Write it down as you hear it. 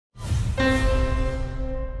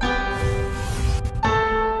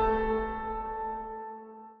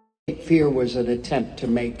Fear was an attempt to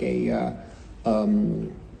make a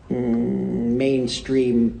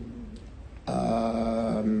mainstream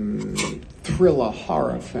thriller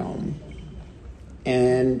horror film,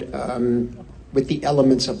 and with the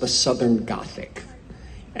elements of the Southern Gothic.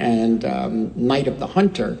 And Night of the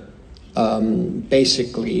Hunter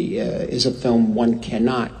basically is a film one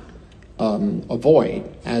cannot avoid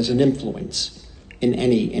as an influence in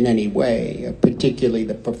any way, particularly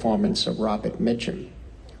the performance of Robert Mitchum.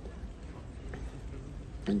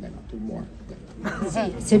 And then I'll do more.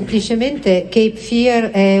 Sì, semplicemente Cape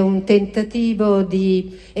Fear è un tentativo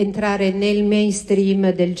di entrare nel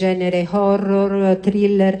mainstream del genere horror,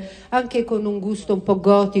 thriller, anche con un gusto un po'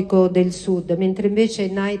 gotico del sud, mentre invece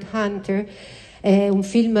Night Hunter è un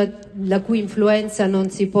film la cui influenza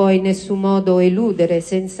non si può in nessun modo eludere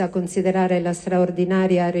senza considerare la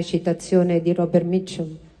straordinaria recitazione di Robert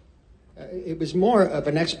Mitchum. It was more of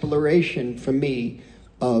an exploration for me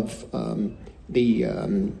of a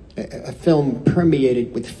film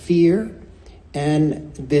permeated with fear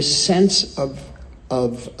and this sense of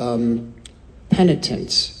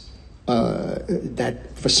penitence that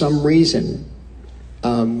for some reason,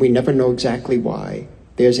 we never know exactly why,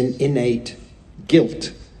 there's an innate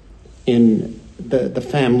guilt in the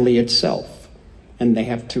family itself, and they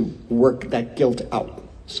have to work that guilt out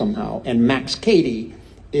somehow. And Max Cady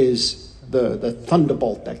is the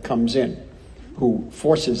thunderbolt that comes in, who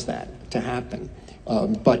forces that to happen.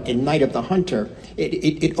 But in Night of the Hunter,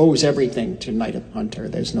 it owes everything to Night of the Hunter,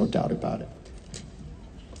 there's no doubt about it.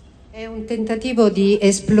 È un tentativo di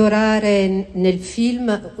esplorare nel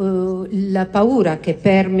film la paura che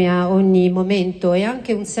permea ogni momento e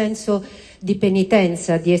anche un senso di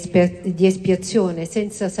penitenza, di espiazione,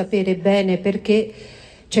 senza sapere bene perché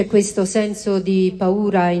c'è questo senso di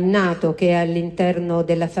paura innato che è all'interno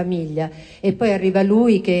della famiglia, e poi arriva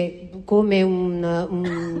lui che come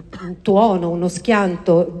un tuono, uno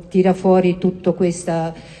schianto tira fuori tutta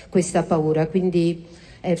questa paura, quindi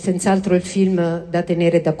è senz'altro il film da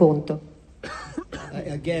tenere da conto.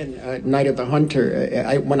 Again, Night of the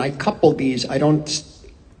Hunter, when I couple these, I don't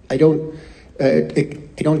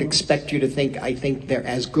expect you to think I think they're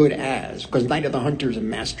as good as, because Night of the Hunter is a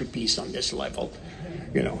masterpiece on this level.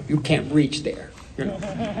 You know, you can't reach there. You know,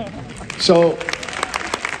 so.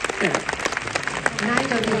 Yeah.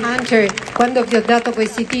 Night of the Hunter, quando vi ho dato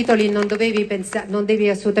questi titoli non devi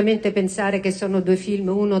assolutamente pensare che sono due film,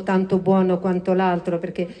 uno tanto buono quanto l'altro,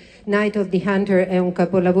 perché Night of the Hunter è un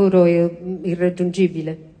capolavoro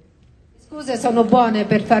irraggiungibile. Scuse, sono buone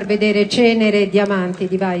per far vedere cenere e diamanti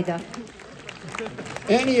di Vaida.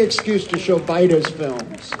 Any excuse to show Vaida's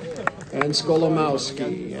films, and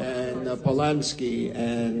Skolimowski, and Polanski,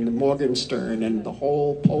 and Morgenstern, and the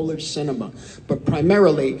whole Polish cinema, but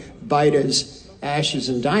primarily Vaida's Ashes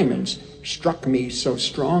and Diamonds struck me so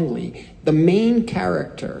strongly. The main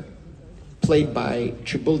character, played by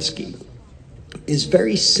Cebulski, is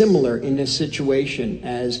very similar in this situation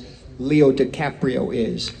as Leo DiCaprio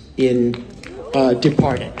is in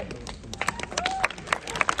Departed.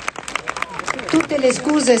 Tutte le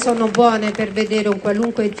scuse sono buone per vedere un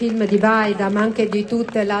qualunque film di Vaida, ma anche di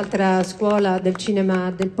tutta l'altra scuola del cinema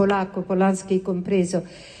del polacco, Polanski compreso.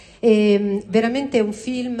 E veramente un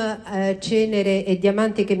film Cenere e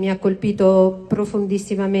Diamanti che mi ha colpito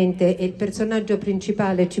profondissimamente, e il personaggio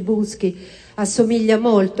principale, Cebulski, assomiglia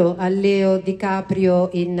molto a Leo DiCaprio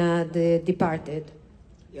in The Departed.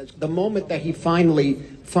 Yes, the moment that he finally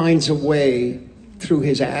finds a way through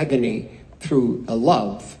his agony, through a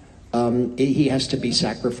love, he has to be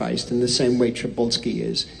sacrificed in the same way Cebulski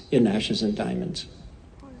is in Ashes and Diamonds.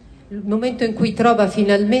 Il momento in cui trova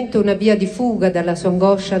finalmente una via di fuga dalla sua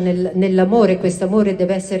angoscia nell'amore, questo amore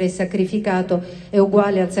deve essere sacrificato, è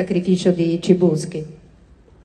uguale al sacrificio di Cebulski.